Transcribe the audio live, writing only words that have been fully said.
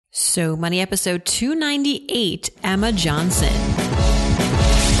So Money episode 298, Emma Johnson.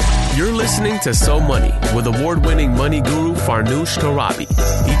 You're listening to So Money with award-winning money guru Farnoosh Torabi.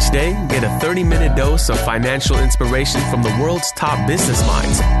 Each day, get a 30-minute dose of financial inspiration from the world's top business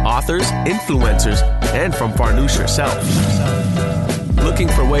minds, authors, influencers, and from Farnoosh herself. Looking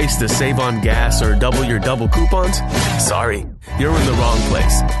for ways to save on gas or double your double coupons? Sorry, you're in the wrong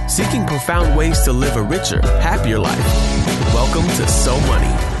place. Seeking profound ways to live a richer, happier life. Welcome to So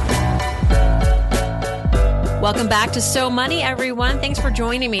Money. Welcome back to So Money, everyone. Thanks for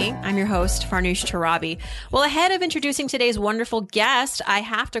joining me. I'm your host, Farnoosh Torabi. Well, ahead of introducing today's wonderful guest, I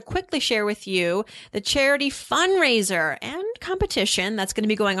have to quickly share with you the charity fundraiser and competition that's going to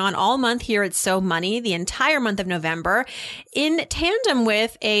be going on all month here at So Money, the entire month of November, in tandem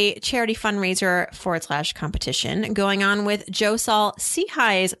with a charity fundraiser / competition going on with Josal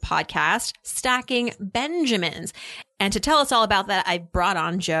Sihai's podcast, Stacking Benjamins. And to tell us all about that, I brought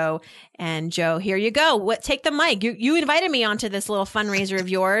on Joe. And Joe, here you go. Take the mic. You invited me onto this little fundraiser of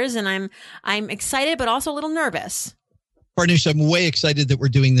yours, and I'm excited, but also a little nervous. Farnoosh, I'm way excited that we're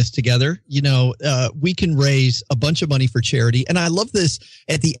doing this together. You know, we can raise a bunch of money for charity. And I love this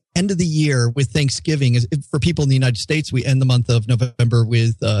at the end of the year with Thanksgiving. For people in the United States, we end the month of November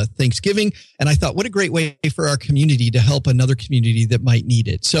with Thanksgiving. And I thought, what a great way for our community to help another community that might need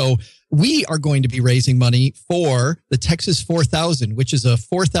it. So we are going to be raising money for the Texas 4000, which is a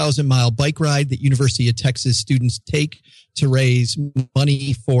 4,000-mile bike ride that University of Texas students take to raise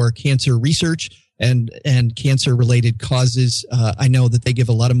money for cancer research and cancer-related causes. I know that they give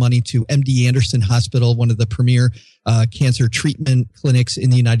a lot of money to MD Anderson Hospital, one of the premier cancer treatment clinics in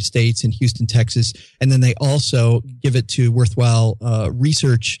the United States in Houston, Texas. And then they also give it to worthwhile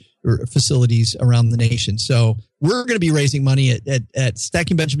research facilities around the nation. So we're going to be raising money at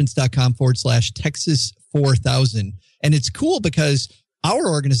stackingbenjamins.com / Texas 4000. And it's cool because our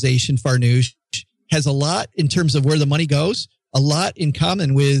organization, Farnoosh, has a lot in terms of where the money goes, a lot in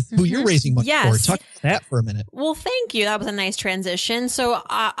common with who you're raising money for. Talk about that for a minute. Well, thank you. That was a nice transition. So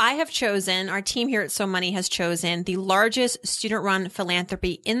I have chosen, our team here at So Money has chosen the largest student-run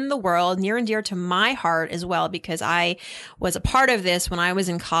philanthropy in the world, near and dear to my heart as well, because I was a part of this when I was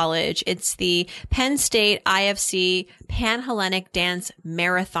in college. It's the Penn State IFC Pan-Hellenic Dance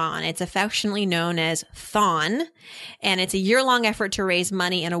Marathon. It's affectionately known as THON, and it's a year-long effort to raise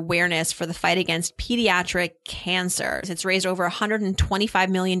money and awareness for the fight against pediatric cancer. It's raised over $125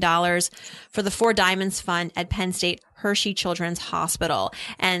 million for the Four Diamonds Fund at Penn State Hershey Children's Hospital.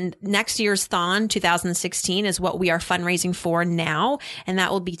 And next year's THON 2016 is what we are fundraising for now. And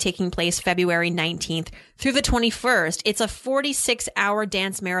that will be taking place February 19th through the 21st. It's a 46-hour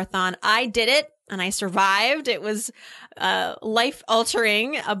dance marathon. I did it. And I survived. It was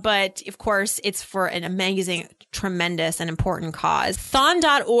life-altering, but of course, it's for an amazing, tremendous, and important cause.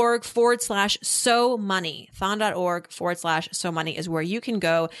 Thon.org / So Money. Thon.org / So Money is where you can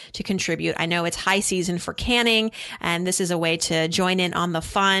go to contribute. I know it's high season for canning, and this is a way to join in on the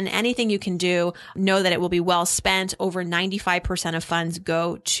fun. Anything you can do, know that it will be well spent. Over 95% of funds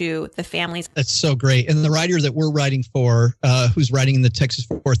go to the families. That's so great. And the rider that we're riding for, who's riding in the Texas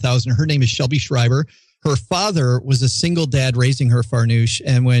 4000, her name is Shelby Schreiber. Her father was a single dad raising her, Farnoosh.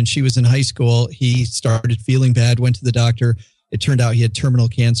 And when she was in high school, he started feeling bad, went to the doctor. It turned out he had terminal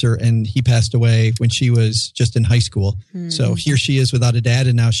cancer and he passed away when she was just in high school. So here she is without a dad.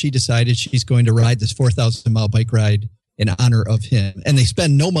 And now she decided she's going to ride this 4,000-mile bike ride in honor of him. And they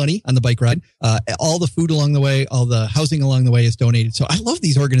spend no money on the bike ride. All the food along the way, all the housing along the way is donated. So I love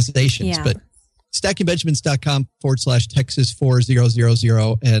these organizations, but stackingbenjamins.com / Texas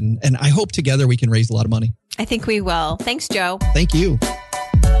 4000. And I hope together we can raise a lot of money. I think we will. Thanks, Joe. Thank you.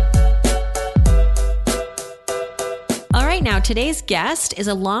 All right, now today's guest is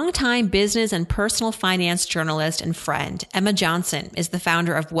a longtime business and personal finance journalist and friend. Emma Johnson is the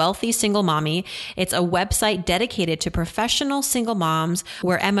founder of Wealthy Single Mommy. It's a website dedicated to professional single moms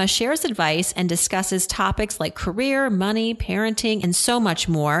where Emma shares advice and discusses topics like career, money, parenting, and so much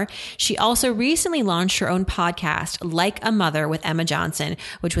more. She also recently launched her own podcast, Like a Mother with Emma Johnson,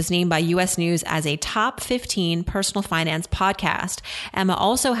 which was named by U.S. News as a top 15 personal finance podcast. Emma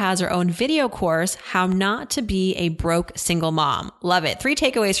also has her own video course, How Not to Be a Broke Single Mom. Love it. 3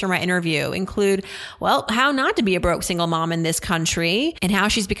 takeaways from our interview include, well, how not to be a broke single mom in this country and how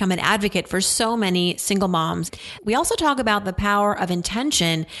she's become an advocate for so many single moms. We also talk about the power of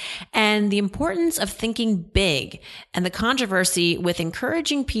intention and the importance of thinking big and the controversy with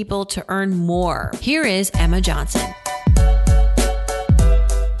encouraging people to earn more. Here is Emma Johnson.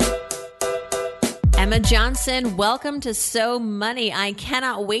 Emma Johnson, welcome to So Money. I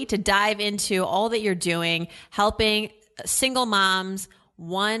cannot wait to dive into all that you're doing, helping single moms,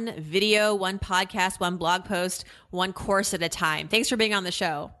 one video, one podcast, one blog post, one course at a time. Thanks for being on the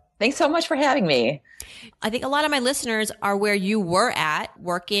show. Thanks so much for having me. I think a lot of my listeners are where you were at,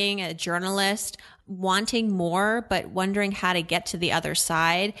 working as a journalist, wanting more, but wondering how to get to the other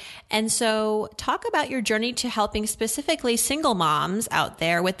side. And so talk about your journey to helping specifically single moms out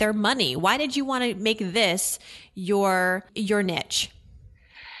there with their money. Why did you want to make this your niche?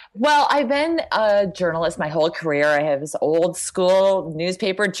 Well, I've been a journalist my whole career. I have this old school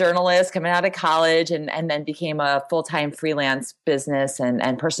newspaper journalist coming out of college and then became a full-time freelance business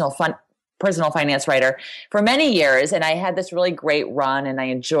and personal finance writer for many years. And I had this really great run and I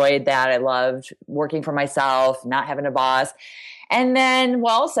enjoyed that. I loved working for myself, not having a boss. And then,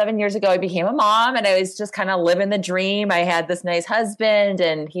 7 years ago, I became a mom and I was just kind of living the dream. I had this nice husband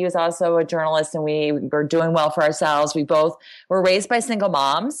and he was also a journalist and we were doing well for ourselves. We both were raised by single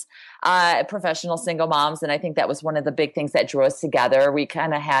moms, professional single moms. And I think that was one of the big things that drew us together. We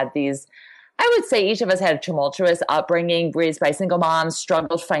kind of had these, I would say each of us had a tumultuous upbringing, raised by single moms,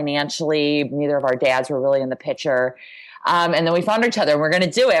 struggled financially. Neither of our dads were really in the picture. And then we found each other and we're going to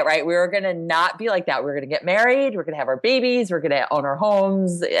do it, right? We were going to not be like that. We're going to get married. We're going to have our babies. We're going to own our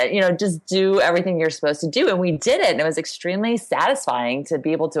homes, just do everything you're supposed to do. And we did it. And it was extremely satisfying to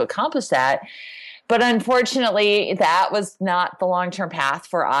be able to accomplish that. But unfortunately, that was not the long-term path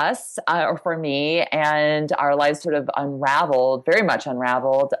for us or for me. And our lives sort of unraveled, very much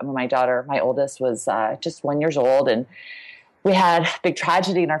unraveled. My daughter, my oldest, was just 1 year old. And we had big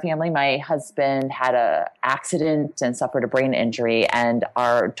tragedy in our family. My husband had an accident and suffered a brain injury, and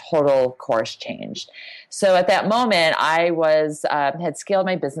our total course changed. So at that moment, I had scaled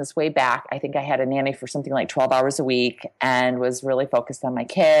my business way back. I think I had a nanny for something like 12 hours a week and was really focused on my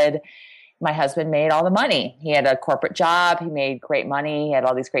kid. My husband made all the money. He had a corporate job. He made great money. He had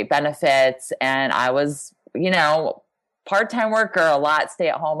all these great benefits. And I was, part-time worker, a lot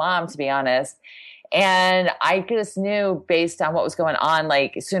stay-at-home mom, to be honest. And I just knew based on what was going on,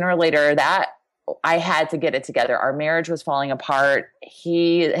 like sooner or later that I had to get it together. Our marriage was falling apart.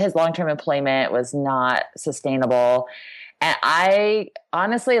 His long-term employment was not sustainable. And I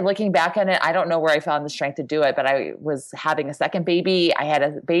honestly, looking back on it, I don't know where I found the strength to do it, but I was having a second baby. I had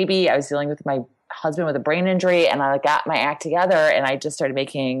a baby. I was dealing with my husband with a brain injury, and I got my act together and I just started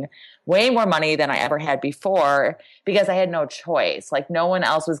making way more money than I ever had before because I had no choice. Like no one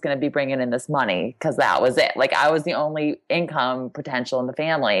else was going to be bringing in this money because that was it. Like I was the only income potential in the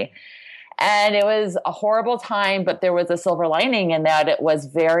family. And it was a horrible time, but there was a silver lining in that it was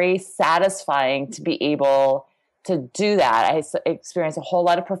very satisfying to be able to do that. I experienced a whole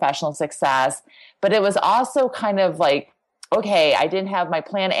lot of professional success, but it was also kind of like, okay, I didn't have my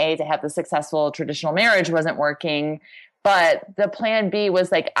plan A to have the successful traditional marriage wasn't working, but the plan B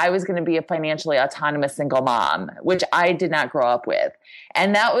was like, I was going to be a financially autonomous single mom, which I did not grow up with.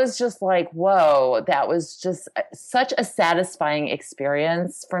 And that was just like, whoa, that was just such a satisfying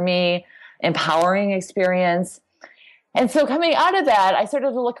experience for me, empowering experience. And so coming out of that, I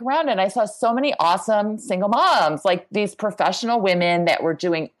started to look around and I saw so many awesome single moms, like these professional women that were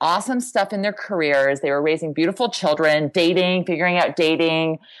doing awesome stuff in their careers. They were raising beautiful children, dating, figuring out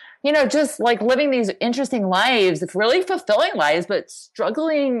dating, just like living these interesting lives, really fulfilling lives, but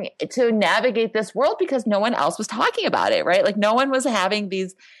struggling to navigate this world because no one else was talking about it, right? Like no one was having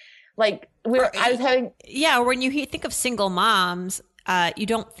these, when you think of single moms, you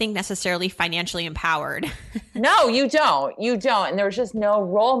don't think necessarily financially empowered. No, you don't. And there's just no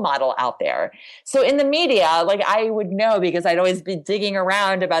role model out there. So in the media, like I would know because I'd always be digging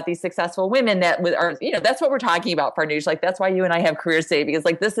around about these successful women that are, that's what we're talking about, Farnoosh. Like that's why you and I have Careers Today, because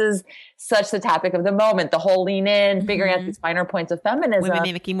like this is such the topic of the moment, the whole lean in, figuring out these finer points of feminism.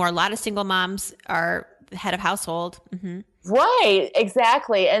 Women making more. A lot of single moms are head of household. Mm-hmm. Right,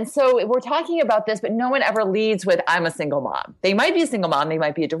 exactly. And so we're talking about this, but no one ever leads with, I'm a single mom. They might be a single mom. They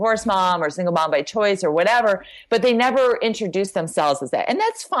might be a divorced mom or a single mom by choice or whatever, but they never introduce themselves as that. And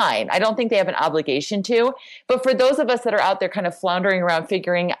that's fine. I don't think they have an obligation to. But for those of us that are out there kind of floundering around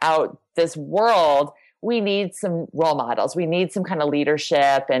figuring out this world, we need some role models. We need some kind of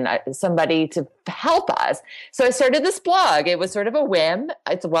leadership and somebody to help us. So I started this blog. It was sort of a whim.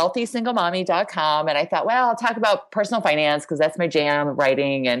 It's wealthysinglemommy.com. And I thought, well, I'll talk about personal finance because that's my jam,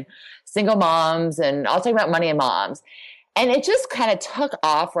 writing and single moms. And I'll talk about money and moms. And it just kind of took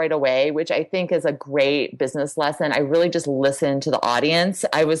off right away, which I think is a great business lesson. I really just listened to the audience.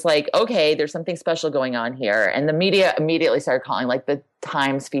 I was like, okay, there's something special going on here. And the media immediately started calling, like the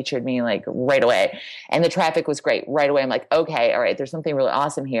Times featured me like right away. And the traffic was great right away. I'm like, okay, all right, there's something really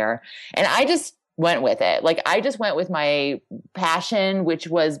awesome here. And I just went with it. Like I just went with my passion, which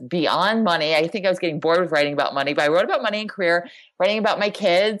was beyond money. I think I was getting bored with writing about money, but I wrote about money and career, writing about my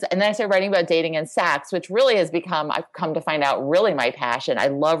kids. And then I started writing about dating and sex, which really has become, I've come to find out, really my passion. I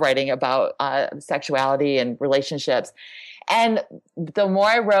love writing about sexuality and relationships. And the more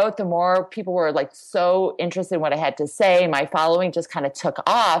I wrote, the more people were like so interested in what I had to say. My following just kind of took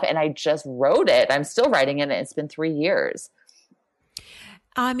off and I just wrote it. I'm still writing it. And it's been 3 years.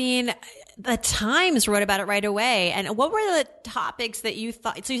 I mean, the Times wrote about it right away. And what were the topics that you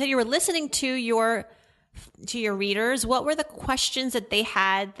thought? So you said you were listening to your readers. What were the questions that they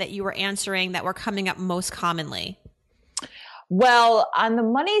had that you were answering that were coming up most commonly? Well, on the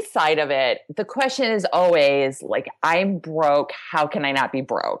money side of it, the question is always like, I'm broke. How can I not be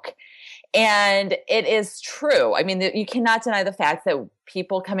broke? And it is true. I mean, you cannot deny the fact that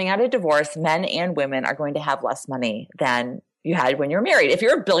people coming out of divorce, men and women, are going to have less money than you had when you were married. If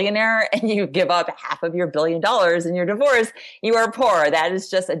you're a billionaire and you give up half of your $1 billion in your divorce, you are poor. That is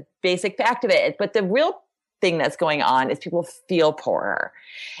just a basic fact of it. But the real thing that's going on is people feel poorer.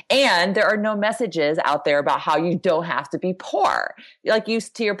 And there are no messages out there about how you don't have to be poor. Like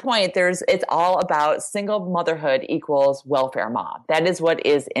to your point, it's all about single motherhood equals welfare mom. That is what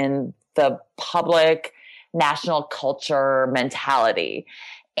is in the public national culture mentality.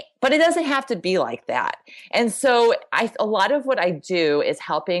 But it doesn't have to be like that. And so a lot of what I do is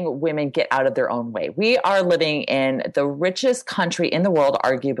helping women get out of their own way. We are living in the richest country in the world,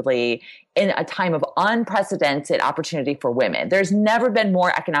 arguably, in a time of unprecedented opportunity for women. There's never been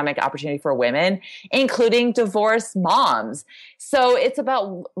more economic opportunity for women, including divorced moms. So it's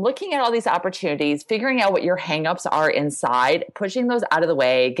about looking at all these opportunities, figuring out what your hangups are inside, pushing those out of the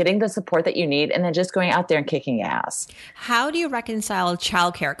way, getting the support that you need, and then just going out there and kicking ass. How do you reconcile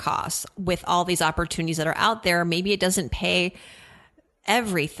childcare costs with all these opportunities that are out there? Maybe it doesn't pay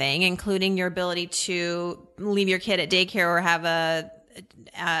everything, including your ability to leave your kid at daycare or have a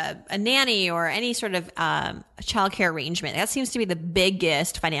nanny or any sort of childcare arrangement. That seems to be the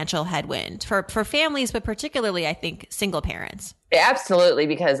biggest financial headwind for families, but particularly, I think, single parents. Absolutely,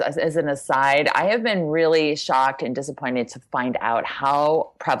 because as an aside, I have been really shocked and disappointed to find out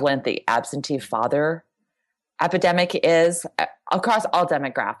how prevalent the absentee father epidemic is across all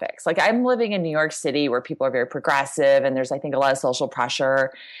demographics. Like I'm living in New York City where people are very progressive and there's, I think, a lot of social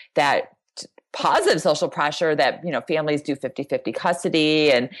pressure positive social pressure that, families do 50-50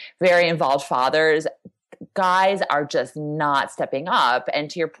 custody and very involved fathers. Guys are just not stepping up. And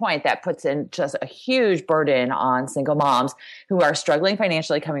to your point, that puts in just a huge burden on single moms who are struggling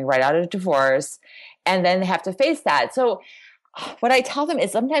financially coming right out of divorce and then have to face that. So what I tell them is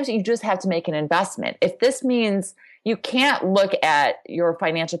sometimes you just have to make an investment. If this means you can't look at your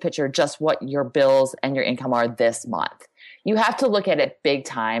financial picture, just what your bills and your income are this month. You have to look at it big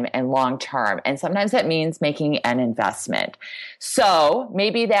time and long term. And sometimes that means making an investment. So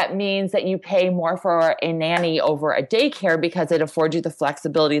maybe that means that you pay more for a nanny over a daycare because it affords you the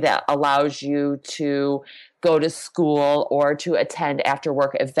flexibility that allows you to go to school or to attend after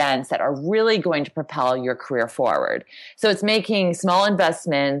work events that are really going to propel your career forward. So it's making small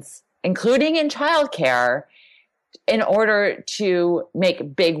investments, including in childcare, in order to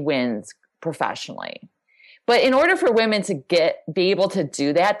make big wins professionally. But in order for women to be able to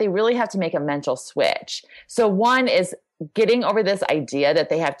do that, they really have to make a mental switch. So one is getting over this idea that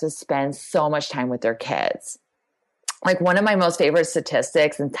they have to spend so much time with their kids. Like one of my most favorite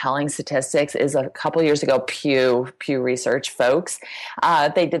statistics and telling statistics is a couple years ago, Pew Research folks,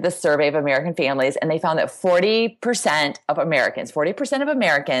 they did this survey of American families and they found that 40% of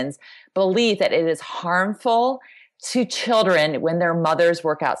Americans believe that it is harmful to children when their mothers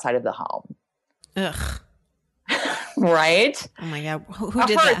work outside of the home. Ugh. Right? Oh my God. Who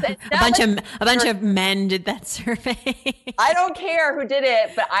did that? A bunch of men did that survey. I don't care who did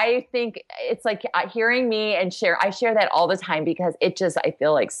it, but I think it's like hearing me and I share that all the time because it just, I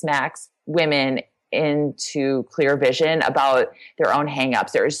feel like smacks women into clear vision about their own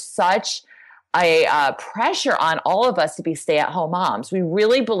hangups. There is such a pressure on all of us to be stay-at-home moms. We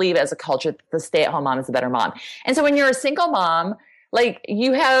really believe as a culture that the stay-at-home mom is the better mom. And so when you're a single mom, like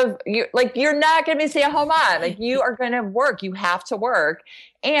you're not going to be stay-at-home mom. Like you are going to work. You have to work.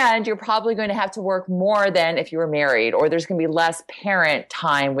 And you're probably going to have to work more than if you were married, or there's going to be less parent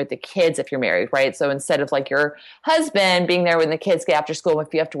time with the kids if you're married, right? So instead of like your husband being there when the kids get after school,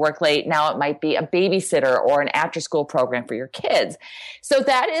 if you have to work late, now it might be a babysitter or an after-school program for your kids. So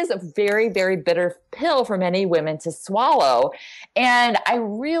that is a very, very bitter pill for many women to swallow. And I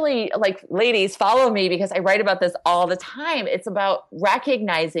really, ladies, follow me because I write about this all the time. It's about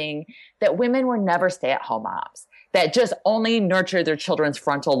recognizing that women were never stay-at-home moms. that just only nurtured their children's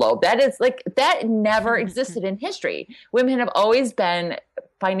frontal lobe. That never existed in history. Women have always been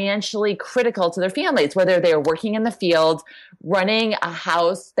financially critical to their families, whether they're working in the field, running a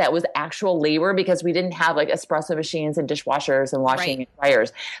house that was actual labor because we didn't have like espresso machines and dishwashers and washing and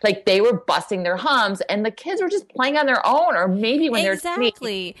dryers. Like they were busting their hums and the kids were just playing on their own, or maybe when they're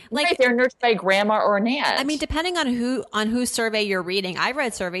like they're nurtured by grandma or an aunt. I mean, depending on whose survey you're reading, I've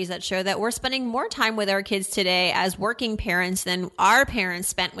read surveys that show that we're spending more time with our kids today as working parents than our parents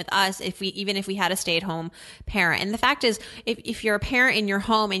spent with us even if we had a stay-at-home parent. And the fact is, if you're a parent in your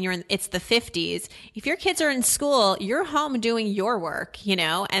home and it's the 50s, if your kids are in school, you're home doing your work,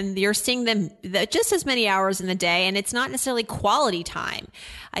 and you're seeing them just as many hours in the day, and it's not necessarily quality time.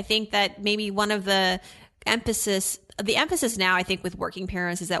 I think that maybe one of the emphasis now, I think, with working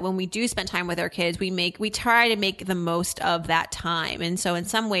parents is that when we do spend time with our kids, we try to make the most of that time. And so in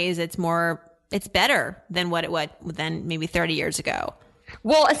some ways it's better than than maybe 30 years ago.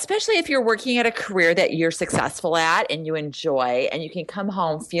 Well, especially if you're working at a career that you're successful at and you enjoy, and you can come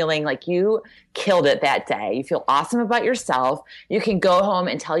home feeling like you killed it that day. You feel awesome about yourself. You can go home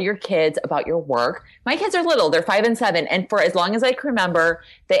and tell your kids about your work. My kids are little. They're 5 and 7. And for as long as I can remember,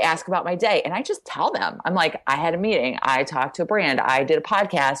 they ask about my day. And I just tell them. I'm like, I had a meeting. I talked to a brand. I did a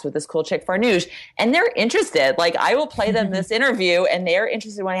podcast with this cool chick, Farnoosh. And they're interested. Like I will play them this interview and they're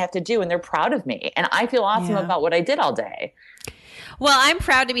interested in what I have to do. And they're proud of me. And I feel awesome about what I did all day. Well, I'm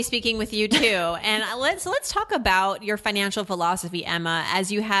proud to be speaking with you too. And let's talk about your financial philosophy, Emma,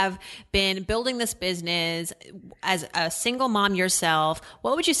 as you have been building this business as a single mom yourself.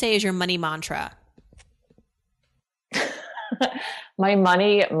 What would you say is your money mantra? My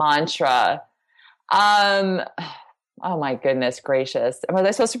money mantra. Oh my goodness gracious. Was I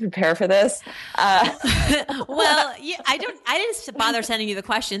supposed to prepare for this? Well, yeah, I didn't bother sending you the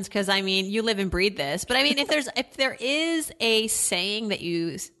questions because I mean, you live and breathe this, but I mean, if there is a saying that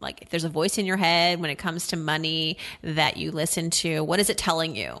you like, if there's a voice in your head when it comes to money that you listen to, what is it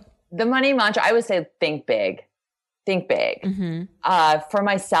telling you? The money mantra, I would say, think big, think big. Mm-hmm. For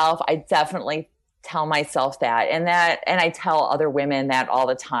myself, I definitely tell myself that, and I tell other women that all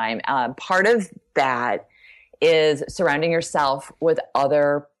the time. Part of that is surrounding yourself with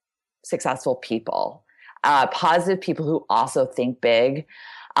other successful people, positive people who also think big.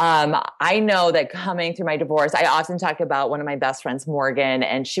 I know that coming through my divorce, I often talk about one of my best friends, Morgan,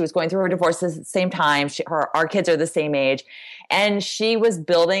 and she was going through her divorce at the same time. Our kids are the same age. And she was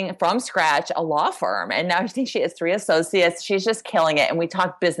building from scratch a law firm. And now I think she has 3 associates. She's just killing it. And we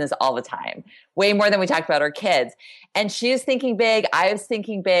talk business all the time, way more than we talk about our kids. And she is thinking big. I was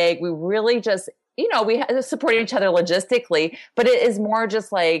thinking big. We really just, we support each other logistically, but it is more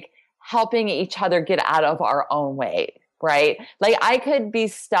just like helping each other get out of our own way, right? Like I could be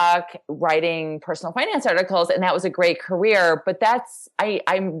stuck writing personal finance articles and that was a great career, but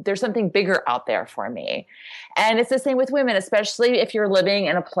there's something bigger out there for me. And it's the same with women, especially if you're living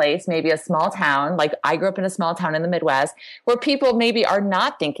in a place, maybe a small town, like I grew up in a small town in the Midwest, where people maybe are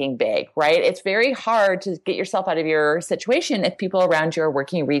not thinking big, right? It's very hard to get yourself out of your situation if people around you are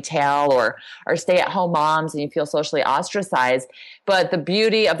working retail or are stay-at-home moms and you feel socially ostracized. But the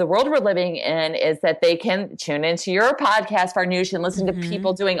beauty of the world we're living in is that they can tune into your podcast, Farnoosh, and listen to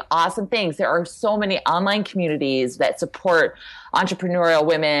people doing awesome things. There are so many online communities that support entrepreneurial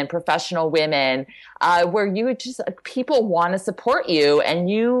women, professional women, where people want to support you and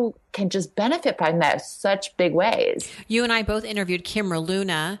you can just benefit from that in such big ways. You and I both interviewed Kimra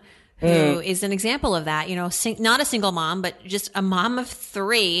Luna, who is an example of that, not a single mom, but just a mom of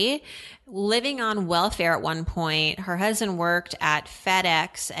 3 living on welfare at one point. Her husband worked at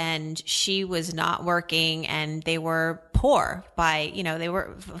FedEx and she was not working and they were poor by,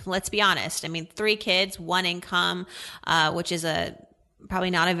 let's be honest. I mean, 3 kids, 1 income, which is probably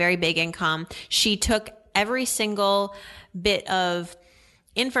not a very big income. She took every single bit of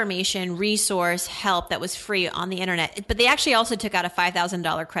information, resource, help that was free on the internet, but they actually also took out a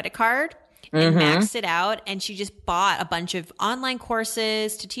 $5,000 credit card and maxed it out. And she just bought a bunch of online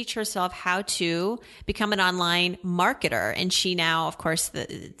courses to teach herself how to become an online marketer. And she now, of course,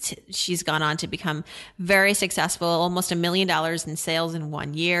 she's gone on to become very successful, almost $1 million in sales in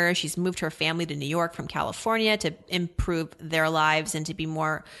 1 year. She's moved her family to New York from California to improve their lives and to be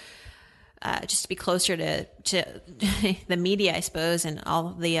more just to be closer to the media, I suppose, and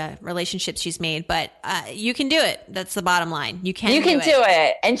all the relationships she's made. But you can do it. That's the bottom line. You can do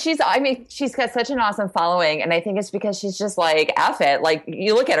it. And she's got such an awesome following. And I think it's because she's just like, F it. Like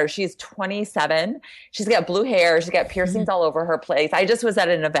you look at her, she's 27. She's got blue hair. She's got piercings all over her place. I just was at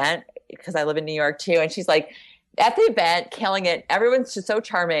an event because I live in New York too. And she's like, at the event, killing it. Everyone's just so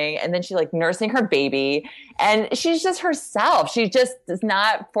charming. And then she like nursing her baby, and she's just herself. She just does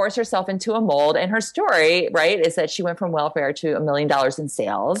not force herself into a mold. And her story, right, is that she went from welfare to $1 million in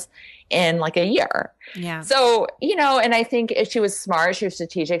sales in like a year. Yeah. So, you know, and I think she was smart, she was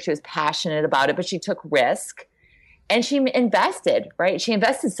strategic, she was passionate about it, but she took risk. And she invested, right? She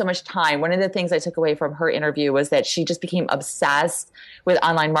invested so much time. One of the things I took away from her interview was that she just became obsessed with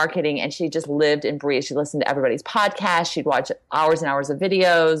online marketing, and she just lived and breathed. She listened to everybody's podcast. She'd watch hours and hours of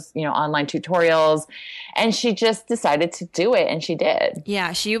videos, you know, online tutorials, and she just decided to do it, and she did.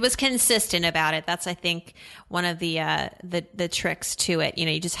 Yeah, she was consistent about it. That's, I think, one of the tricks to it. You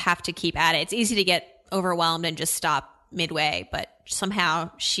know, you just have to keep at it. It's easy to get overwhelmed and just stop midway, but somehow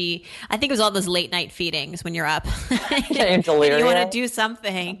I think it was all those late night feedings when you're up. Getting delirious. You want to do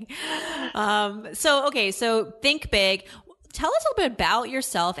something. So think big. Tell us a little bit about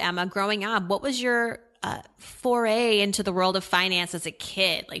yourself, Emma, growing up. What was your foray into the world of finance as a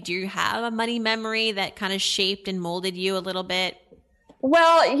kid? Like, do you have a money memory that kind of shaped and molded you a little bit?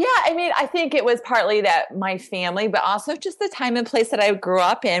 Well, yeah, I mean, I think it was partly that my family, but also just the time and place that I grew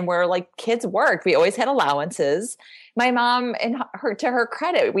up in where like kids worked. We always had allowances. My mom, to her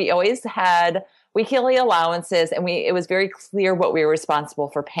credit, we always had weekly allowances, and it was very clear what we were responsible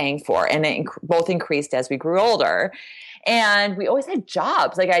for paying for. And it both increased as we grew older. And we always had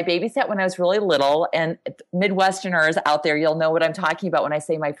jobs. Like I babysat when I was really little, and Midwesterners out there, you'll know what I'm talking about when I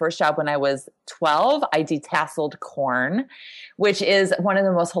say my first job when I was 12, I detasseled corn, which is one of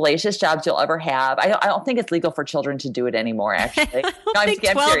the most hellacious jobs you'll ever have. I don't think it's legal for children to do it anymore, actually. I don't think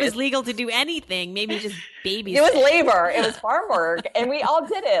 12 is legal to do anything. Maybe just babies. It was labor. It was farm work. And we all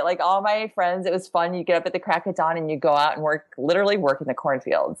did it. Like all my friends, it was fun. You get up at the crack of dawn and you go out and literally work in the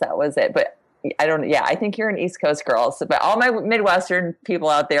cornfields. That was it. But I think you're an East Coast girl. So, but all my Midwestern people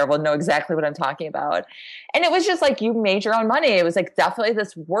out there will know exactly what I'm talking about. And it was just like, you made your own money. It was like definitely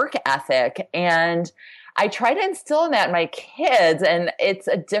this work ethic. And I try to instill in that in my kids. And it's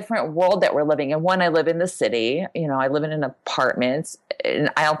a different world that we're living in. One, I live in the city, you know, I live in an apartment,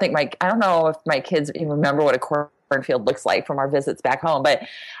 and I don't know if my kids even remember what a cornfield looks like from our visits back home, but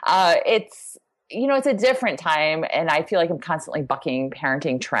it's a different time. And I feel like I'm constantly bucking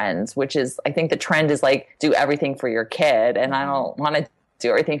parenting trends, which is, I think the trend is like, do everything for your kid. And I don't want to do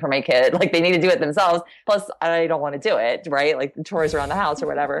everything for my kid. Like they need to do it themselves. Plus I don't want to do it, right? Like the chores around the house or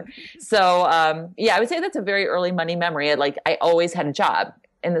whatever. So, I would say that's a very early money memory. I always had a job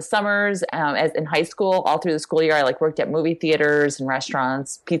in the summers, as in high school, all through the school year. I worked at movie theaters and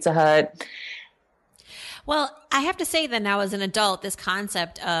restaurants, Pizza Hut. Well, I have to say that now as an adult, this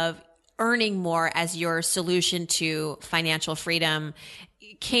concept of earning more as your solution to financial freedom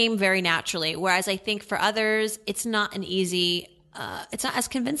came very naturally. Whereas I think for others, it's not an easy, it's not as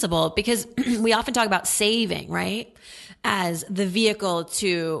convincible, because we often talk about saving, right, as the vehicle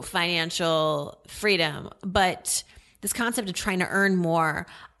to financial freedom. But this concept of trying to earn more,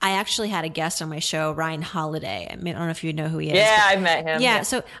 I actually had a guest on my show, Ryan Holiday. I don't know if you know who he is. Yeah, I met him. Yeah.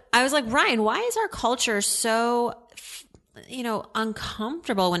 So I was like, Ryan, why is our culture so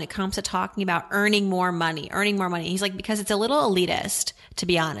uncomfortable when it comes to talking about earning more money? He's like, because it's a little elitist, to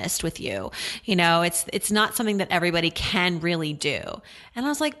be honest with you. You know, it's not something that everybody can really do. And I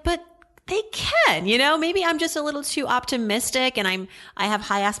was like, but they can, maybe I'm just a little too optimistic, and I have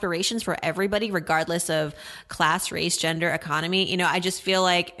high aspirations for everybody, regardless of class, race, gender, economy. I just feel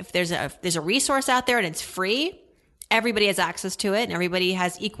like if there's a resource out there and it's free, everybody has access to it, and everybody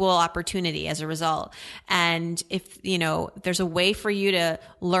has equal opportunity as a result. And if, there's a way for you to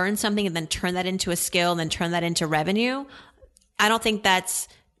learn something and then turn that into a skill and then turn that into revenue, I don't think that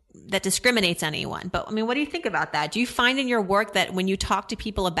discriminates anyone. But I mean, what do you think about that? Do you find in your work that when you talk to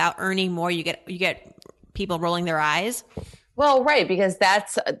people about earning more, you get people rolling their eyes? Well, right. Because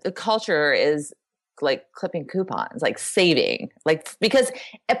that's the culture is like clipping coupons, like saving, because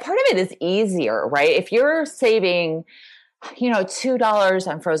a part of it is easier, right? If you're saving, $2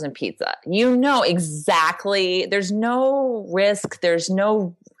 on frozen pizza, exactly, there's no risk. There's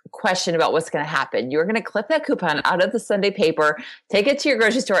no question about what's going to happen. You're going to clip that coupon out of the Sunday paper, take it to your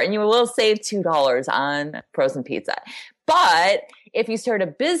grocery store, and you will save $2 on frozen pizza. But if you start a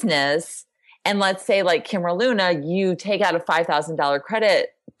business, and let's say like Kimra Luna, you take out a $5,000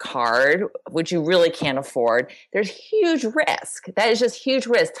 credit card, which you really can't afford, there's huge risk. That is just huge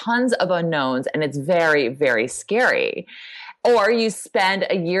risk, tons of unknowns, and it's very, very scary. Or you spend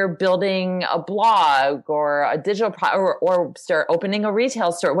a year building a blog or a digital or start opening a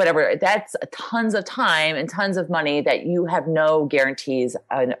retail store, whatever. That's tons of time and tons of money that you have no guarantees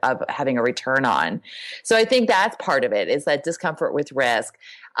of having a return on. So I think that's part of it, is that discomfort with risk.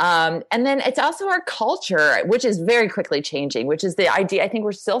 And then it's also our culture, which is very quickly changing, which is the idea. I think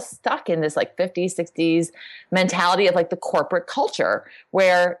we're still stuck in this like 50s, 60s mentality of like the corporate culture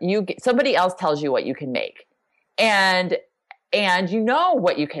where somebody else tells you what you can make. And you know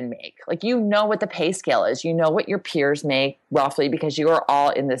what you can make. Like, you know what the pay scale is. You know what your peers make roughly because you are all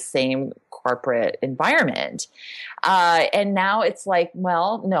in the same corporate environment. And now it's like,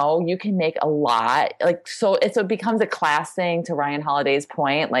 well, no, you can make a lot. Like, so it becomes a class thing, to Ryan Holiday's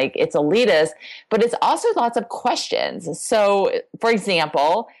point. Like, it's elitist, but it's also lots of questions. So, for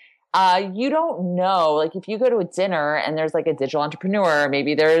example, you don't know, like if you go to a dinner and there's like a digital entrepreneur,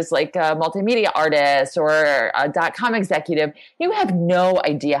 maybe there's like a multimedia artist or a .com executive, you have no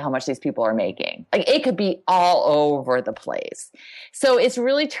idea how much these people are making. Like, it could be all over the place. So it's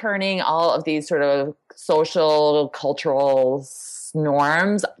really turning all of these sort of social, cultural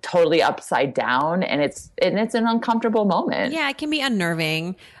norms totally upside down. And it's an uncomfortable moment. Yeah, it can be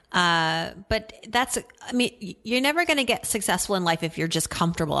unnerving. But you're never going to get successful in life if you're just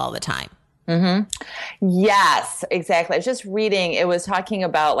comfortable all the time. Mm-hmm. Yes, exactly. I was just reading, it was talking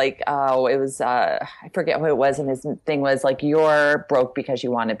about like, I forget what it was. And his thing was like, you're broke because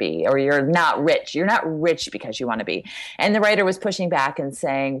you want to be, or you're not rich. You're not rich because you want to be. And the writer was pushing back and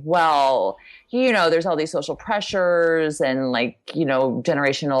saying, well, there's all these social pressures and like,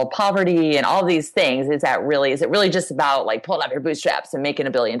 generational poverty and all these things. Is it really just about like pulling up your bootstraps and making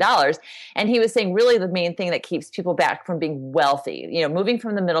 $1 billion? And he was saying really the main thing that keeps people back from being wealthy, moving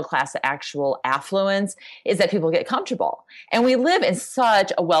from the middle class to actual affluence, is that people get comfortable. And we live in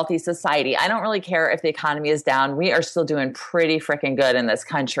such a wealthy society. I don't really care if the economy is down. We are still doing pretty freaking good in this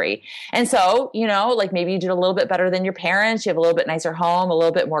country. And so, like maybe you did a little bit better than your parents. You have a little bit nicer home, a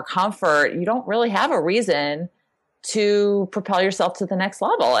little bit more comfort. You don't really have a reason to propel yourself to the next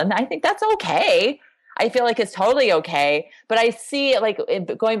level. And I think that's okay. I feel like it's totally okay. But I see it like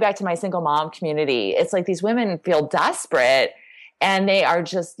going back to my single mom community, it's like these women feel desperate and they are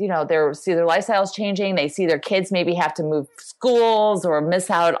just, see their lifestyles changing. They see their kids maybe have to move schools or miss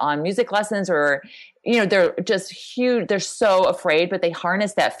out on music lessons or, they're just huge. They're so afraid, but they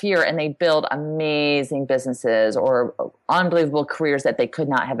harness that fear and they build amazing businesses or unbelievable careers that they could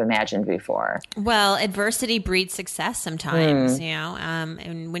not have imagined before. Well, adversity breeds success sometimes,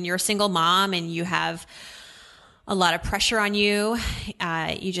 and when you're a single mom and you have a lot of pressure on you,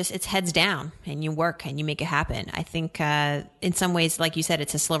 it's heads down and you work and you make it happen. I think in some ways, like you said,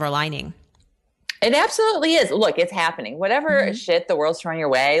 it's a silver lining. It absolutely is. Look, it's happening. Whatever shit the world's throwing your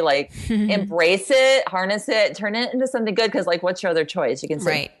way, like embrace it, harness it, turn it into something good. Because like, what's your other choice? You can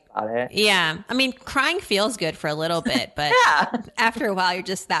say about it. Yeah. I mean, crying feels good for a little bit, but after a while, you're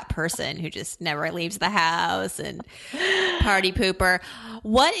just that person who just never leaves the house and party pooper.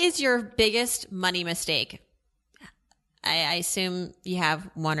 What is your biggest money mistake? I assume you have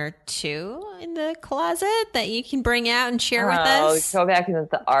one or two in the closet that you can bring out and share with us. Go back into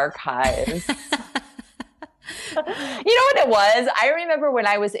the archives. You know what it was? I remember when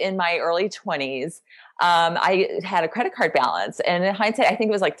I was in my early 20s, I had a credit card balance. And in hindsight, I think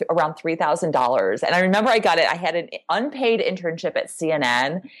it was like around $3,000. And I remember I got it. I had an unpaid internship at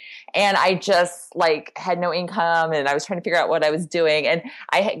CNN. And I just like had no income and I was trying to figure out what I was doing. And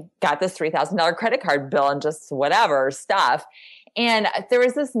I got this $3,000 credit card bill and just whatever stuff. And there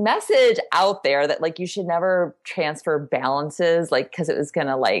was this message out there that like you should never transfer balances, like because it was going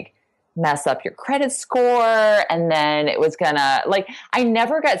to like mess up your credit score. And then it was gonna like, I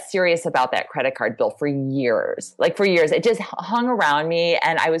never got serious about that credit card bill for years. Like for years, it just hung around me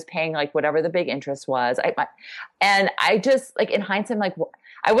and I was paying like whatever the big interest was. And I just like in hindsight, I'm like,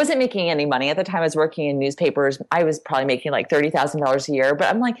 I wasn't making any money at the time. I was working in newspapers. I was probably making like $30,000 a year, but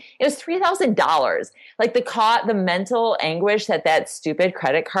I'm like, it was $3,000. Like the mental anguish that stupid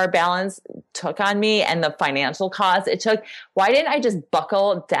credit card balance took on me and the financial costs it took. Why didn't I just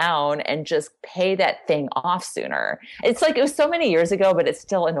buckle down and just pay that thing off sooner? It's like, it was so many years ago, but it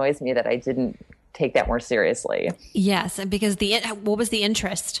still annoys me that I didn't take that more seriously. Yes. Because what was the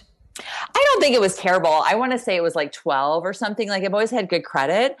interest? I don't think it was terrible. I want to say it was like 12 or something. Like I've always had good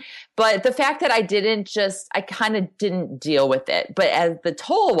credit, but the fact that I kind of didn't deal with it. But as the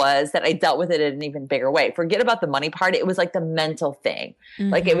toll was that I dealt with it in an even bigger way. Forget about the money part. It was like the mental thing.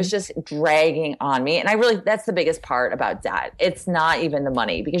 Mm-hmm. Like it was just dragging on me. And that's the biggest part about debt. It's not even the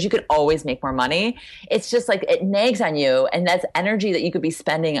money because you could always make more money. It's just like it nags on you. And that's energy that you could be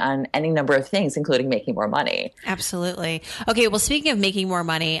spending on any number of things, including making more money. Absolutely. Okay. Well, speaking of making more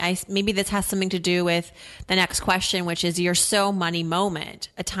money, maybe this has something to do with the next question, which is your so money moment,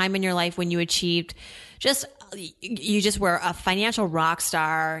 a time in your life when you achieved you just were a financial rock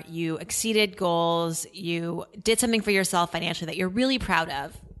star. You exceeded goals. You did something for yourself financially that you're really proud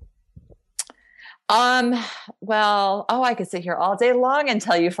of. I could sit here all day long and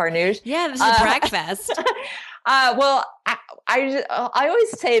tell you, Farnoosh. Yeah, this is a brag fest. I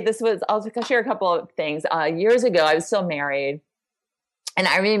always say I'll share a couple of things. Years ago, I was still married. And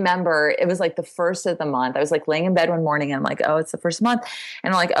I remember it was like the first of the month. I was like laying in bed one morning and I'm like, oh, it's the first month.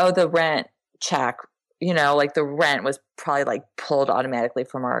 And I'm like, oh, the rent check, like the rent was probably like pulled automatically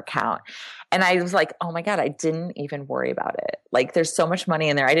from our account. And I was like, oh my God, I didn't even worry about it. Like there's so much money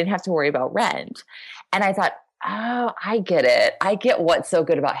in there. I didn't have to worry about rent. And I thought, oh, I get it. I get what's so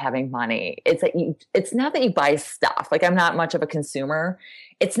good about having money. It's that it's not that you buy stuff. Like I'm not much of a consumer.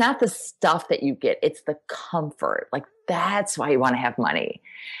 It's not the stuff that you get. It's the comfort. Like that's why you want to have money.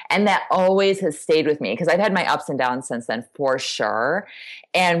 And that always has stayed with me because I've had my ups and downs since then for sure.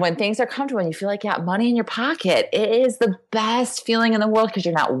 And when things are comfortable and you feel like you have money in your pocket, it is the best feeling in the world because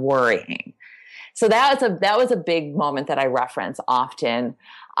you're not worrying. So that was a big moment that I reference often.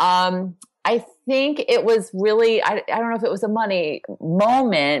 I think it was really, I don't know if it was a money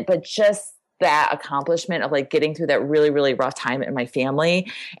moment, but just that accomplishment of like getting through that really, really rough time in my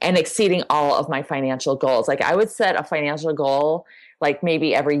family and exceeding all of my financial goals. Like I would set a financial goal, like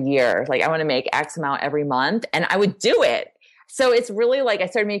maybe every year, like I want to make X amount every month and I would do it. So it's really like I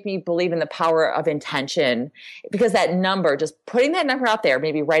started making me believe in the power of intention because that number, just putting that number out there,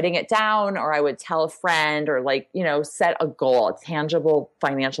 maybe writing it down, or I would tell a friend or like, set a goal, a tangible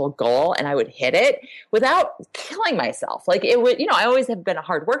financial goal, and I would hit it without killing myself. Like it would, I always have been a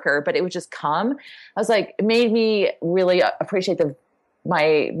hard worker, but it would just come. I was like, it made me really appreciate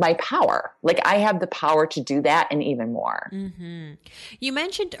my power. Like I have the power to do that and even more. Mm-hmm. You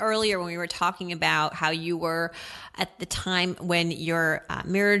mentioned earlier when we were talking about how you were at the time when your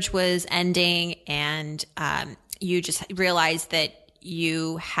marriage was ending and you just realized that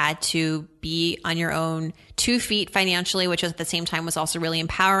you had to be on your own 2 feet financially, which at the same time was also really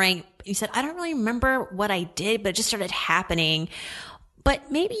empowering. You said, I don't really remember what I did, but it just started happening.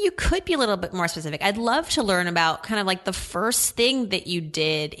 But maybe you could be a little bit more specific. I'd love to learn about kind of like the first thing that you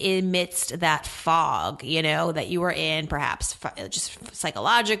did amidst that fog, that you were in, perhaps just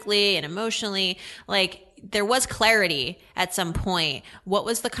psychologically and emotionally. Like there was clarity at some point. What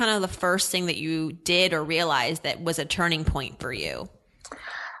was the kind of the first thing that you did or realized that was a turning point for you?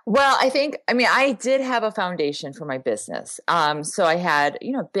 Well, I did have a foundation for my business. So I had,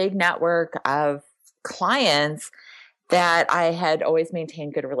 a big network of clients that I had always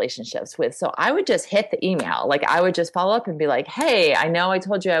maintained good relationships with. So I would just hit the email. Like I would just follow up and be like, hey, I know I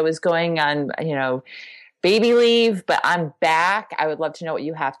told you I was going on, baby leave, but I'm back. I would love to know what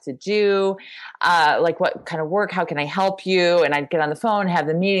you have to do. Like what kind of work, how can I help you? And I'd get on the phone, have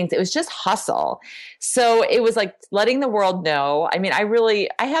the meetings. It was just hustle. So it was like letting the world know. I mean,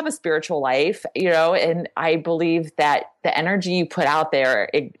 I have a spiritual life, and I believe that the energy you put out there,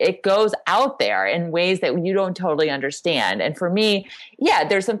 it goes out there in ways that you don't totally understand. And for me, yeah,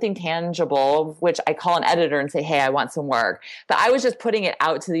 there's something tangible, which I call an editor and say, hey, I want some work. But I was just putting it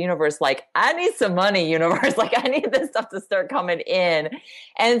out to the universe like, I need some money, universe. Like I need this stuff to start coming in.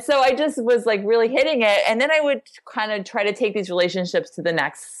 And so I just was like really hitting it. And then I would kind of try to take these relationships to the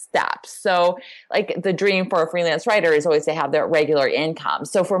next step. So like the dream for a freelance writer is always to have that regular income.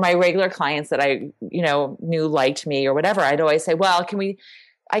 So for my regular clients that I, knew liked me or whatever, I'd always say, well,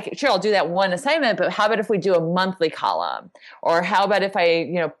 sure, I'll do that one assignment, but how about if we do a monthly column? Or how about if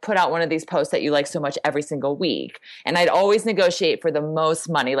I, put out one of these posts that you like so much every single week? And I'd always negotiate for the most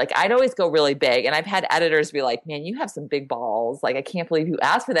money. Like I'd always go really big. And I've had editors be like, man, you have some big balls. Like, I can't believe you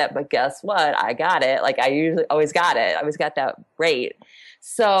asked for that, but guess what? I got it. Like I usually always got it. I always got that rate.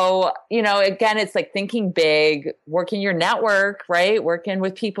 So, again, it's like thinking big, working your network, right? Working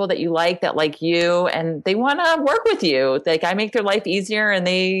with people that you like you, and they want to work with you. Like I make their life easier and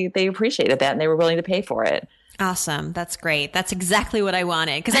they appreciated that and they were willing to pay for it. Awesome. That's great. That's exactly what I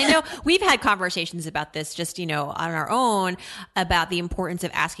wanted. Because I know we've had conversations about this just, on our own about the importance of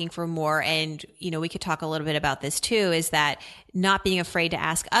asking for more. And, we could talk a little bit about this too, is that not being afraid to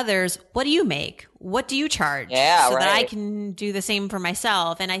ask others, what do you make? What do you charge? Yeah, so right. that I can do the same for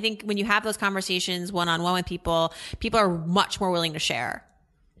myself. And I think when you have those conversations one-on-one with people, people are much more willing to share.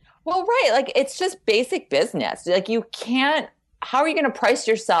 Well, right. Like it's just basic business. Like how are you going to price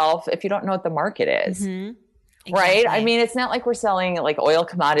yourself if you don't know what the market is? Mm-hmm. Right. Exactly. I mean, it's not like we're selling like oil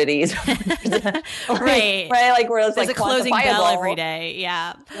commodities, Right. Right. Like we're just There's like a closing bell quantifiable. every day.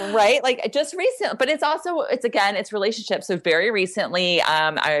 Yeah. Right. Like just recent, but it's relationships. So very recently,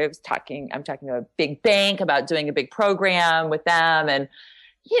 I'm talking to a big bank about doing a big program with them. And,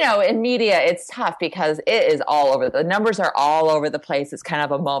 in media, it's tough because it is the numbers are all over the place. It's kind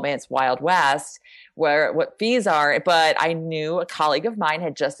of a moment. It's Wild West where what fees are. But I knew a colleague of mine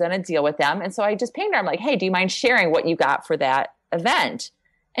had just done a deal with them. And so I just pinged her. I'm like, hey, do you mind sharing what you got for that event?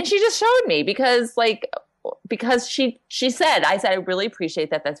 And she just showed me because she said, I said, I really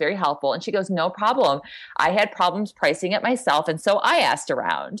appreciate that. That's very helpful. And she goes, no problem. I had problems pricing it myself. And so I asked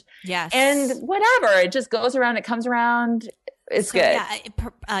around. Yes. And whatever, it just goes around, it comes around. It's good.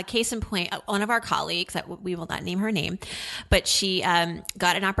 Yeah, case in point, one of our colleagues, we will not name her name, but she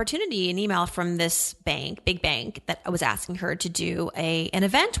got an opportunity, an email from this big bank that was asking her to do an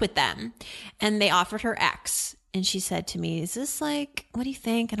event with them. And they offered her X. And she said to me, is this like, what do you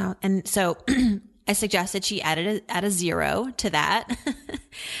think? And so I suggested she add a zero to that.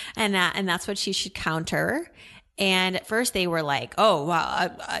 and that's what she should counter. And at first they were like, oh, wow,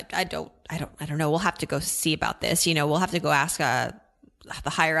 I don't know. We'll have to go see about this. We'll have to go ask the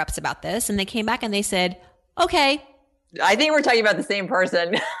higher ups about this. And they came back and they said, okay. I think we're talking about the same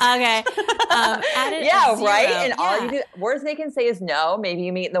person. Okay. Yeah, right. And all you do, worst they can say is no. Maybe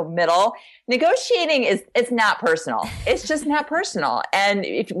you meet in the middle. Negotiating it's not personal. It's just not personal. And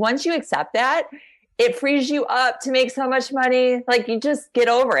once you accept that, it frees you up to make so much money. Like you just get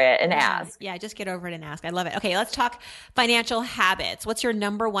over it and ask. Yeah, just get over it and ask. I love it. Okay, let's talk financial habits. What's your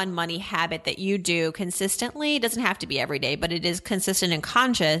number one money habit that you do consistently? It doesn't have to be every day, but it is consistent and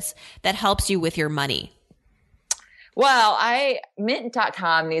conscious that helps you with your money. Well,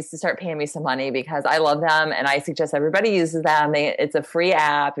 Mint.com needs to start paying me some money because I love them and I suggest everybody uses them. It's a free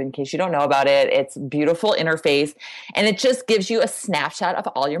app in case you don't know about it. It's a beautiful interface and it just gives you a snapshot of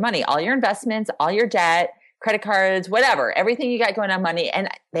all your money, all your investments, all your debt, credit cards, whatever, everything you got going on money. And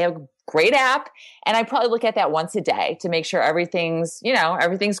they have a great app. And I probably look at that once a day to make sure everything's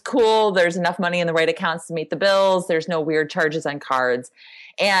cool. There's enough money in the right accounts to meet the bills. There's no weird charges on cards.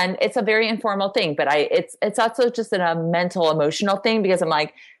 And it's a very informal thing, but it's also just a mental, emotional thing because I'm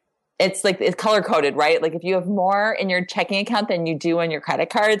like, it's color coded, right? Like if you have more in your checking account than you do on your credit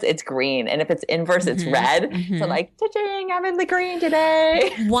cards, it's green. And if it's inverse, it's red. Mm-hmm. So I'm like, ta-ching, I'm in the green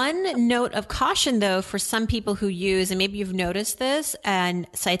today. One note of caution though, for some people who use, and maybe you've noticed this, and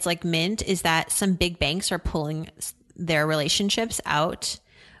sites like Mint, is that some big banks are pulling their relationships out.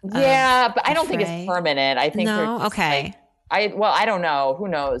 Yeah, but I don't think it's permanent. I think no, okay. I don't know. Who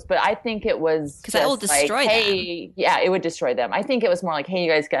knows? But I think it was because that will destroy them. Yeah, it would destroy them. I think it was more like, hey, you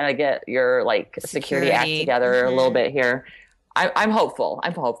guys gotta get your security act together a little bit here. I'm hopeful.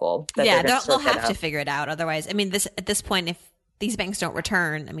 That they'll have to figure it out. Otherwise, I mean, at this point, if these banks don't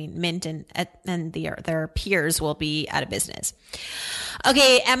return, I mean, Mint and their peers will be out of business.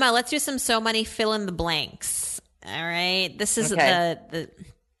 Okay, Emma, let's do some So Money fill in the blanks. All right, this is the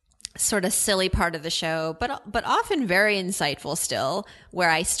sort of silly part of the show, but often very insightful still, where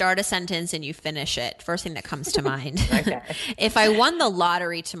I start a sentence and you finish it. First thing that comes to mind. Okay. If I won the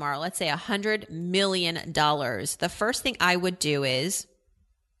lottery tomorrow, let's say $100 million, the first thing I would do is?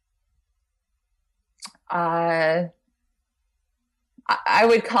 I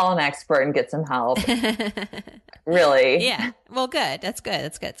would call an expert and get some help. Really? Yeah. Well, good. That's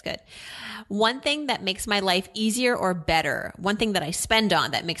good. One thing that makes my life easier or better, one thing that I spend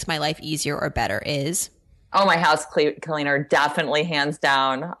on that makes my life easier or better is? Oh, my house cleaner, definitely, hands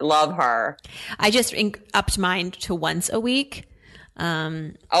down. Love her. I just upped mine to once a week.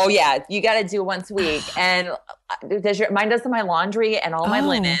 Oh yeah, you got to do once a week. And mine does my laundry and all my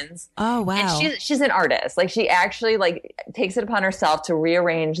linens. Oh wow. And she's an artist. Like she actually takes it upon herself to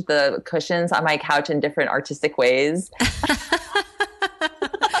rearrange the cushions on my couch in different artistic ways.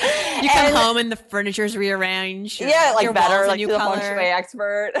 You come home and the furniture's rearranged. Yeah, like better, like the feng shui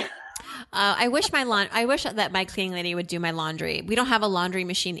expert. I wish that my cleaning lady would do my laundry. We don't have a laundry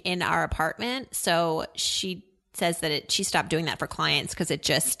machine in our apartment, so she says that she stopped doing that for clients because it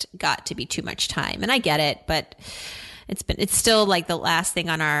just got to be too much time. And I get it, but it's still like the last thing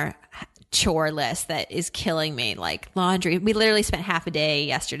on our chore list that is killing me, like laundry. We literally spent half a day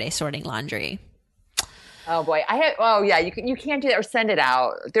yesterday sorting laundry. Oh boy, you can't do that or send it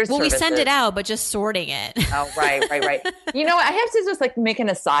out. There's services. We send it out, but just sorting it. Oh, right. You know, I have to just like make an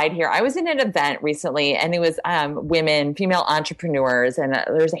aside here. I was in an event recently, and it was women, female entrepreneurs, and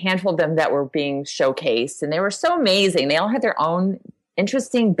there's a handful of them that were being showcased, and they were so amazing. They all had their own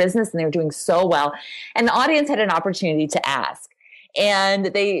interesting business, and they were doing so well. And the audience had an opportunity to ask. And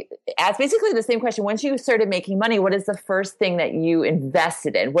they asked basically the same question. Once you started making money, what is the first thing that you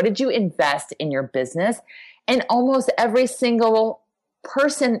invested in? What did you invest in your business? And almost every single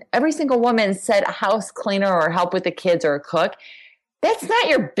person, every single woman said a house cleaner or help with the kids or a cook. That's not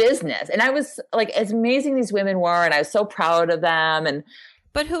your business. And I was like, as amazing these women were, and I was so proud of them.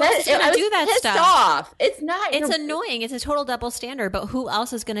 But who else is going to do that stuff? Off. It's not. It's annoying. It's a total double standard. But who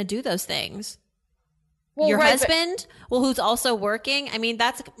else is going to do those things? Well, your husband? Who's also working? I mean,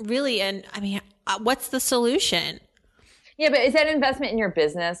 that's really what's the solution? Yeah, but is that investment in your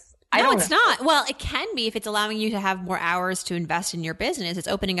business? No, it's not. Well, it can be if it's allowing you to have more hours to invest in your business. It's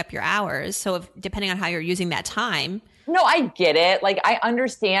opening up your hours. So depending on how you're using that time. No, I get it. Like, I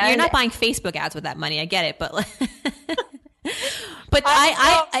understand. You're not buying Facebook ads with that money. I get it. But But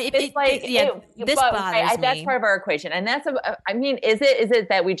this bothers me. That's part of our equation, and that's. Is it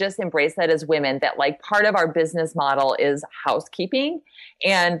that we just embrace that as women, that like part of our business model is housekeeping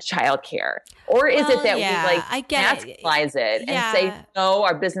and childcare, or is it that we like masculinize it and say no,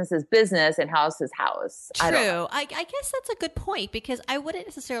 our business is business and house is house? True. I guess that's a good point, because I wouldn't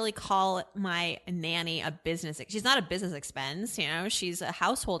necessarily call my nanny a business. She's not a business expense. You know, she's a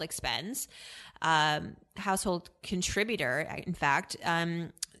household expense. Household contributor, in fact,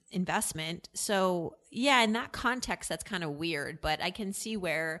 investment. So yeah, in that context, that's kind of weird, but I can see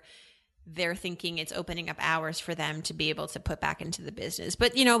where they're thinking it's opening up hours for them to be able to put back into the business.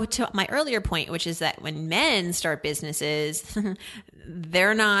 But, you know, to my earlier point, which is that when men start businesses,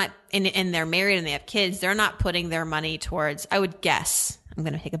 they're not, and they're married and they have kids, they're not putting their money towards, I would guess, I'm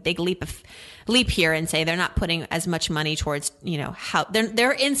going to take a big leap here and say they're not putting as much money towards, you know, how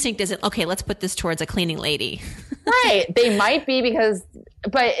their instinct isn't, okay, let's put this towards a cleaning lady. Right. They might be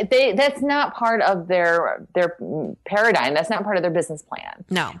but that's not part of their paradigm. That's not part of their business plan.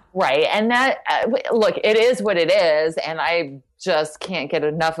 No. Right. And that, look, it is what it is. And I just can't get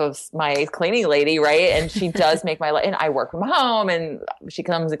enough of my cleaning lady. Right. And she does make my life, and I work from home, and she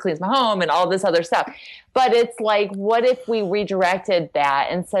comes and cleans my home and all this other stuff. But it's like, what if we redirected that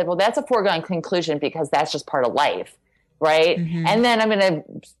and said, well, that's a foregone conclusion because that's just part of life. Right. Mm-hmm. And then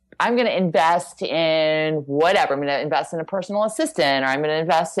I'm going to invest in whatever. I'm going to invest in a personal assistant, or I'm going to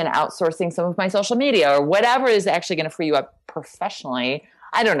invest in outsourcing some of my social media, or whatever is actually going to free you up professionally.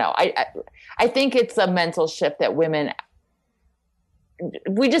 I don't know. I think it's a mental shift that women,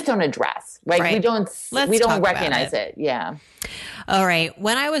 we just don't address, right? We don't recognize it. Yeah. All right.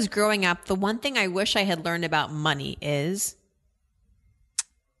 When I was growing up, the one thing I wish I had learned about money is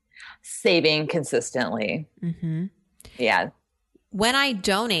saving consistently. Mm-hmm. Yeah. When I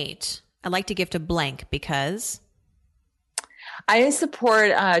donate, I like to give to blank because I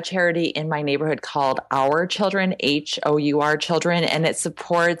support a charity in my neighborhood called Our Children, HOUR Children, and it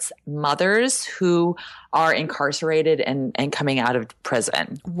supports mothers who are incarcerated and coming out of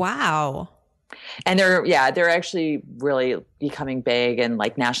prison. Wow. And they're actually really becoming big and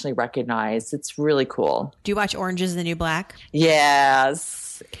like nationally recognized. It's really cool. Do you watch Orange is the New Black?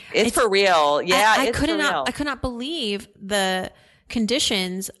 Yes. It's for real. Yeah. I could not believe the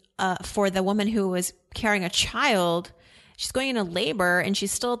conditions for the woman who was carrying a child. She's going into labor and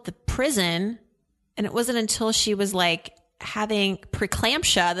she's still at the prison. And it wasn't until she was like having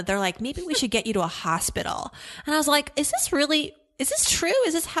preeclampsia that they're like, maybe we should get you to a hospital. And I was like, is this true?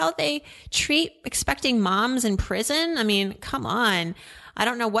 Is this how they treat expecting moms in prison? I mean, come on. I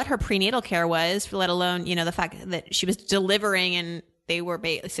don't know what her prenatal care was, let alone, you know, the fact that she was delivering and they were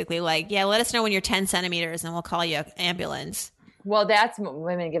basically like, yeah, let us know when you're 10 centimeters and we'll call you an ambulance. Well, that's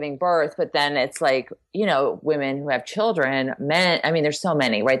women giving birth, but then it's like, you know, women who have children, men, I mean, there's so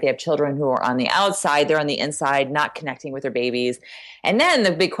many, right? They have children who are on the outside, they're on the inside, not connecting with their babies. And then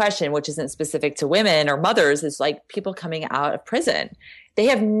the big question, which isn't specific to women or mothers, is like people coming out of prison. They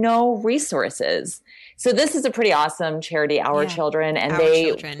have no resources. So this is a pretty awesome charity, Our Children. And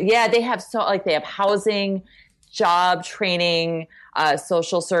they have housing, job training,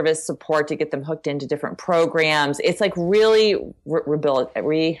 social service support to get them hooked into different programs. It's like really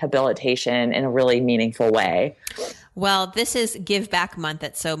rehabilitation in a really meaningful way. Well, this is Give Back Month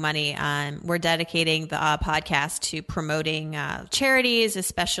at So Money. We're dedicating the podcast to promoting charities,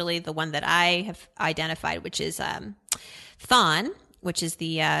 especially the one that I have identified, which is Thon, which is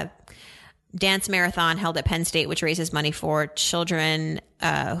the dance marathon held at Penn State, which raises money for children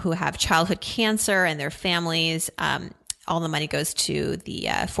who have childhood cancer and their families. All the money goes to the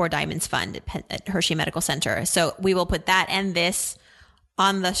Four Diamonds Fund at Hershey Medical Center. So we will put that and this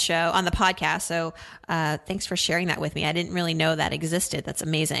on the show, on the podcast. So thanks for sharing that with me. I didn't really know that existed. That's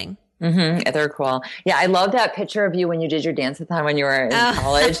amazing. Mm-hmm. They're cool. Yeah, I love that picture of you when you did your dance-a-thon when you were in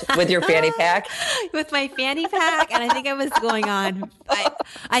college with your fanny pack. With my fanny pack, and I think I was going on.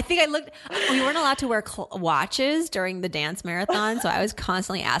 I think I looked. We weren't allowed to wear watches during the dance marathon, so I was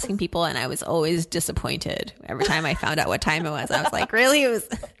constantly asking people, and I was always disappointed every time I found out what time it was. I was like, "Really? It was."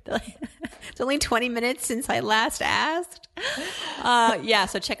 It's only 20 minutes since I last asked. Yeah,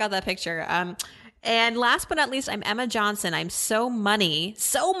 so check out that picture. And last but not least, I'm Emma Johnson. I'm so money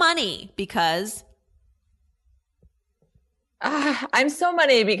because I'm so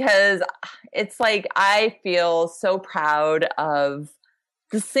money because it's like I feel so proud of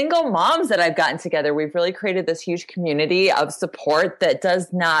the single moms that I've gotten together. We've really created this huge community of support that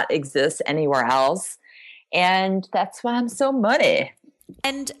does not exist anywhere else. And that's why I'm so money.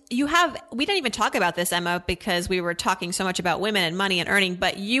 And we didn't even talk about this, Emma, because we were talking so much about women and money and earning,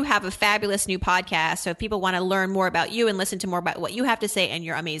 but you have a fabulous new podcast. So if people want to learn more about you and listen to more about what you have to say and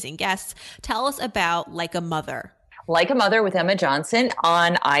your amazing guests, tell us about Like a Mother. Like a Mother with Emma Johnson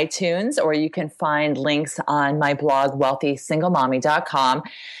on iTunes, or you can find links on my blog, wealthysinglemommy.com.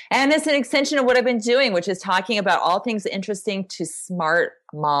 And it's an extension of what I've been doing, which is talking about all things interesting to smart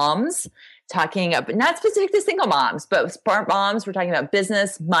moms. Talking about, not specific to single moms, but smart moms. We're talking about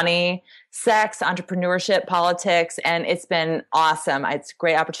business, money, sex, entrepreneurship, politics, and it's been awesome. It's a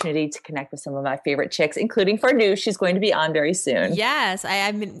great opportunity to connect with some of my favorite chicks, including Farnoosh. She's going to be on very soon. Yes,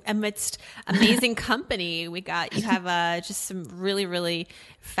 I'm amidst amazing company. You have just some really, really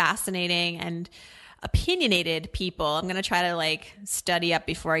fascinating and opinionated people. I'm going to try to study up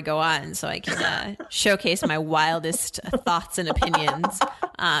before I go on so I can showcase my wildest thoughts and opinions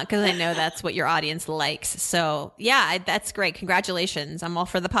because I know that's what your audience likes. So yeah, that's great. Congratulations. I'm all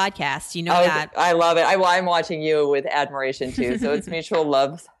for the podcast. You know that. I love it. I'm watching you with admiration too. So it's mutual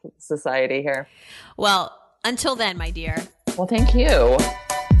love society here. Well, until then, my dear. Well, thank you.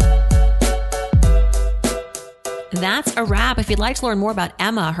 That's a wrap. If you'd like to learn more about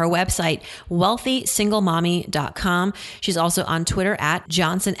Emma, her website, wealthysinglemommy.com. She's also on Twitter at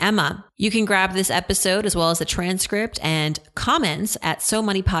Johnson Emma. You can grab this episode as well as the transcript and comments at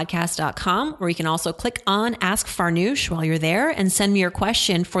SoMoneyPodcast.com, where you can also click on Ask Farnoosh while you're there and send me your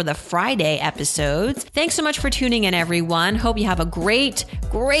question for the Friday episodes. Thanks so much for tuning in, everyone. Hope you have a great,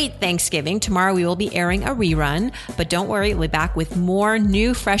 great Thanksgiving. Tomorrow we will be airing a rerun, but don't worry, we'll be back with more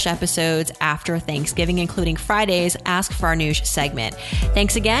new, fresh episodes after Thanksgiving, including Friday's Ask Farnoosh segment.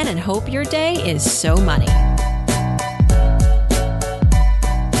 Thanks again and hope your day is so money.